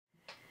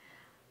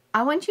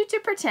I want you to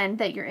pretend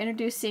that you're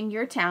introducing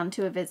your town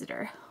to a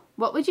visitor.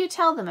 What would you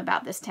tell them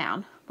about this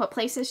town? What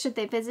places should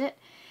they visit?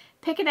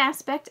 Pick an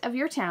aspect of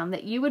your town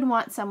that you would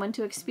want someone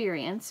to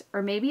experience,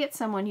 or maybe it's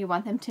someone you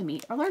want them to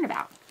meet or learn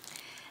about.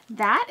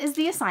 That is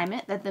the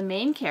assignment that the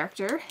main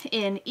character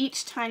in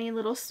Each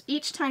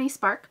Tiny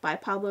Spark by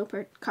Pablo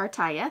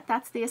Cartaya,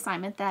 that's the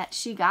assignment that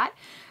she got.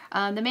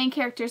 The main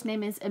character's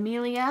name is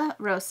Amelia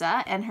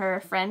Rosa, and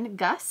her friend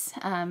Gus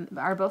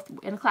are both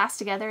in class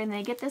together, and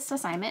they get this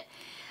assignment.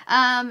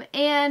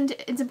 And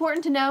it's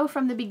important to know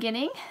from the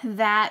beginning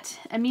that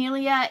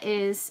Amelia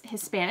is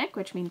Hispanic,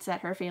 which means that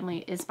her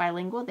family is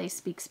bilingual. They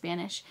speak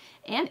Spanish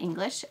and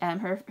English.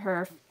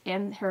 Her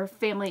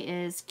family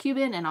is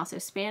Cuban and also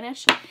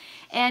Spanish.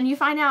 And you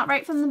find out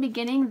right from the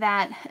beginning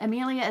that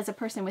Amelia is a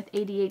person with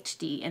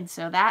ADHD, and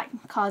so that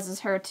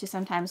causes her to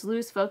sometimes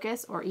lose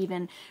focus or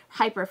even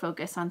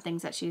hyper-focus on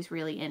things that she's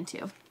really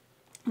into.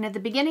 And at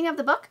the beginning of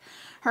the book,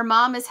 her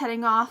mom is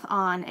heading off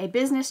on a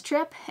business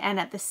trip,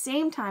 and at the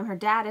same time her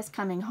dad is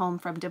coming home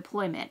from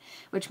deployment,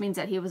 which means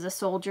that he was a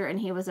soldier and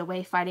he was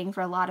away fighting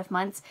for a lot of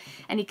months,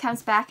 and he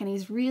comes back and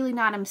he's really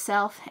not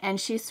himself, and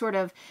she's sort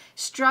of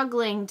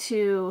struggling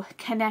to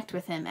connect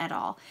with him at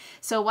all.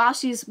 So while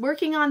she's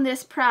working on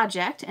this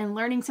project and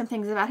learning some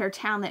things about her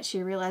town that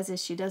she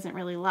realizes she doesn't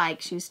really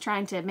like, she's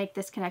trying to make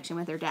this connection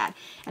with her dad.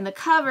 And the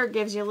cover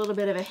gives you a little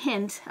bit of a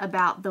hint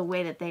about the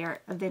way that they are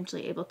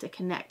eventually able to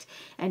connect.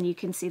 And you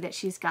can see that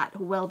she's got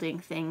welding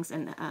things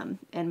and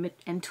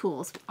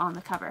tools on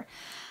the cover.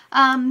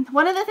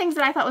 One of the things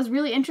that I thought was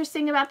really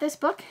interesting about this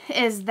book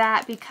is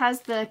that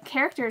because the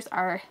characters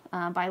are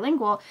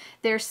bilingual,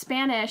 there's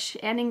Spanish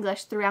and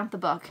English throughout the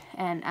book,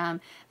 and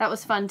that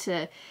was fun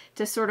to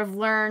sort of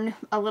learn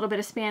a little bit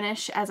of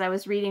Spanish as I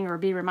was reading or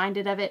be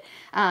reminded of it.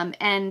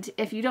 And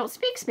if you don't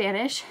speak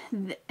Spanish,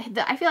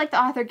 I feel like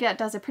the author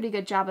does a pretty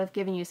good job of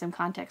giving you some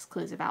context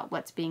clues about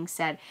what's being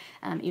said,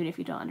 even if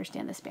you don't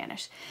understand the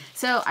Spanish.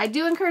 So I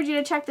do encourage you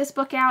to check this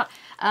book out.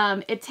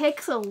 It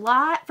takes a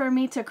lot for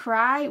me to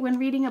cry when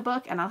reading a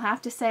book, and I'll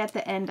have to say at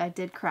the end I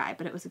did cry,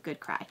 but it was a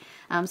good cry.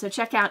 So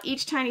check out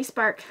Each Tiny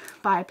Spark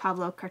by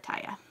Pablo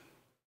Cartaya.